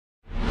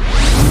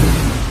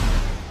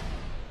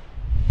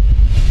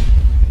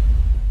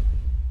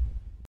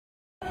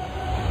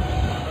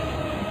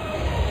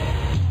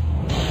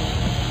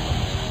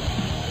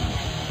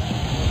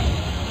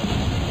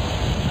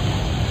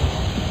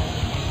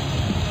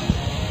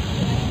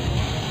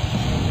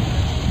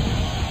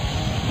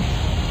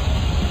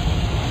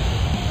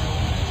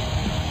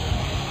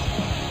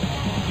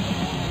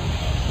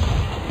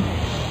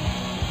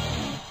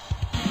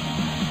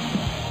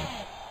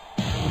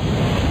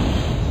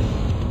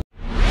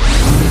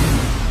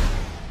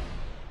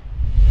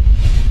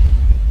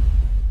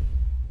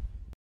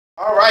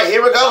Alright,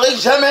 here we go,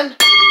 ladies and gentlemen.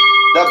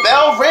 The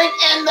bell ring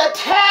and the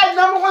tag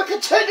 #1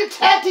 contender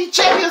tag team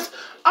champions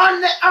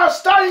are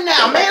starting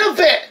now. Main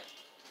event.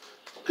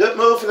 Good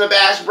move from the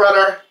Bash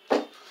brother.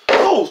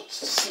 Oh,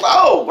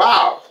 slow.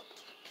 Wow.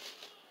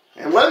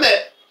 And wait a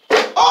minute.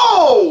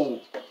 Oh!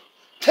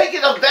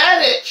 Taking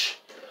advantage.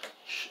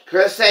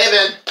 Chris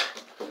Sabin.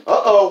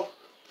 Uh-oh.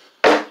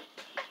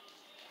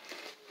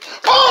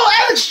 Oh,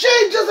 Alex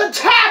Shane just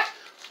attacked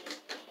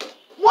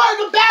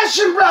one of the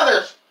Bastion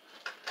brothers.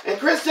 And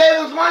Chris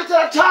Sabin's going to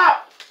the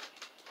top.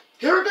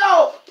 Here we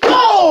go.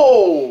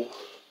 Oh!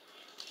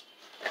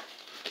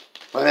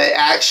 Wait a minute,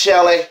 Alex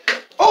Shelley.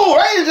 Oh,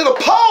 right into the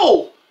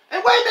pole.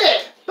 And wait a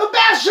minute. The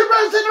Bastion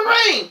brothers in the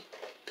ring.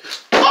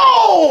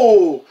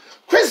 Oh!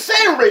 Chris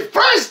Sabin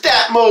reversed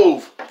that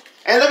move.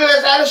 And look at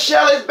this, Alex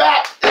Shelley's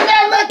back. And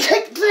that leg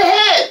kick to the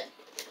head.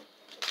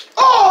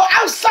 Oh,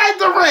 outside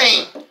the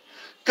ring.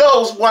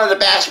 Goes one of the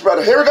Bash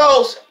brothers. Here it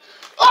goes.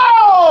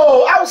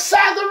 Oh,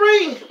 outside the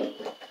ring.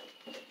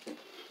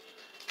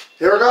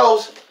 Here it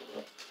goes.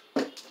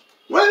 Wait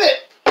a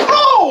minute.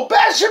 Oh,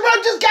 Bash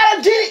brother just got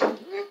a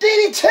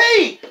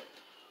DDT.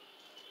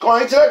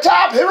 Going to the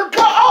top. Here it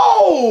goes.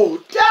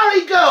 Oh, down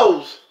he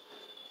goes.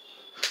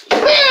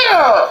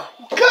 There.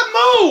 Good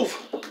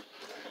move.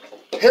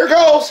 Here it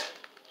goes.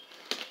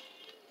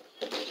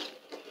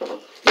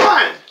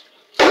 1,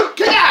 2,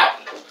 kick out.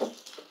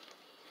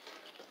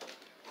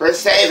 Chris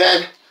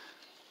Sabin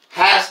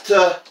has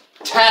to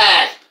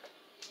tag.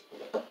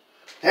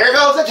 Here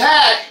goes the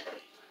tag.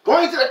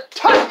 Going to the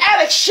top.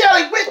 Alex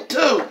Shelley went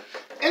to.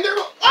 And they're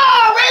going,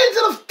 oh, right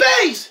into the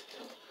face.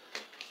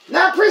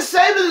 Now Chris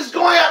Sabin is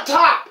going up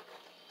top.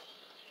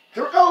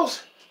 Here it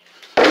goes.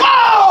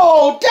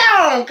 Oh,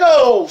 down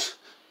goes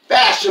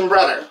Bastion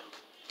brother.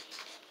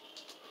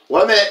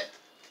 1 minute.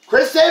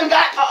 Chris Sabin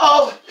got,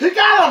 uh-oh, he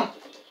got him.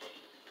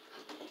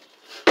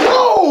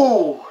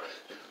 Oh,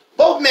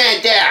 both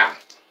men down.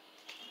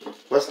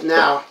 What's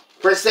now?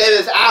 Chris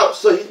Sabin's out,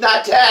 so he's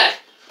not tagged.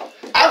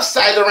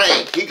 Outside the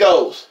ring, he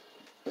goes.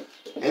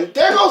 And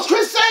there goes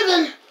Chris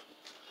Sabin.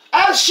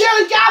 Alex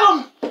Shelley got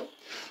him.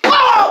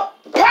 Oh,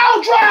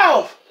 power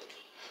drive.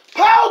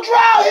 Power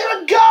drive, here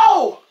we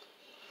go.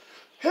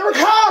 Here we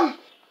come.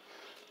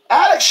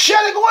 Alex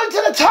Shelley going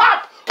to the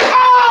top.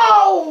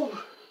 Oh!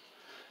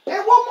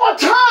 And one more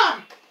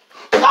time.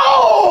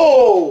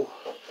 Oh!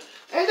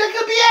 And that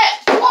could be it.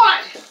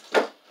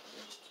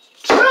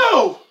 1,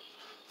 2,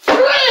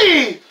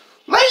 3.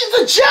 Ladies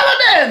and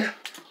gentlemen,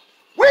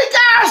 we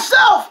got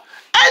ourselves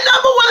a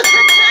 #1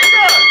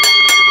 contender.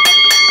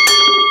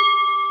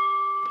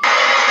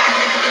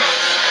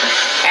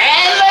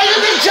 And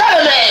ladies and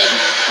gentlemen,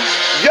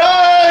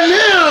 your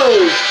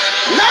new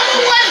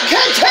 #1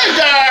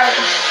 contender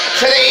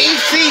to the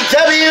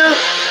ECW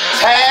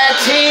Tag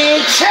Team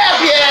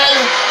Champion,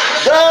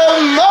 the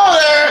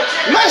Motor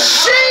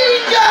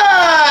Machine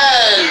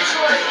Guns.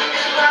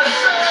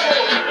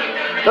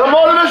 The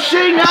Motor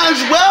Machine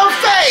Guns will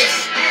face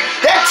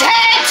the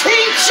Tag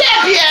Team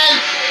Champion,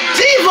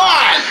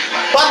 Devon.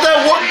 But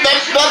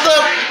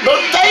the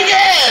thing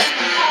is,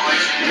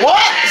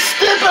 what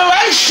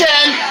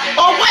stipulation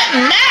or what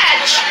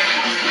match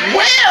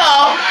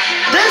will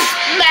this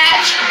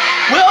match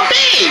will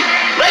be?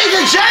 Ladies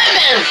and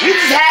gentlemen, you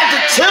just have to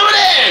tune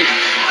in.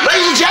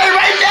 Ladies and gentlemen,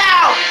 right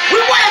now,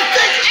 we want to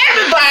thank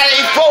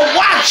everybody for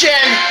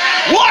watching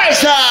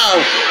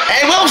Warzone.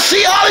 And we'll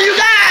see all of you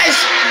guys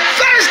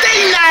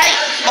Thursday night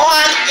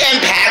on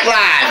Impact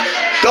Live.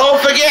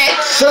 Don't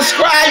forget,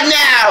 subscribe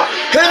now,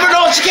 hit the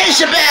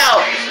notification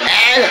bell,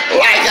 and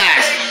like us.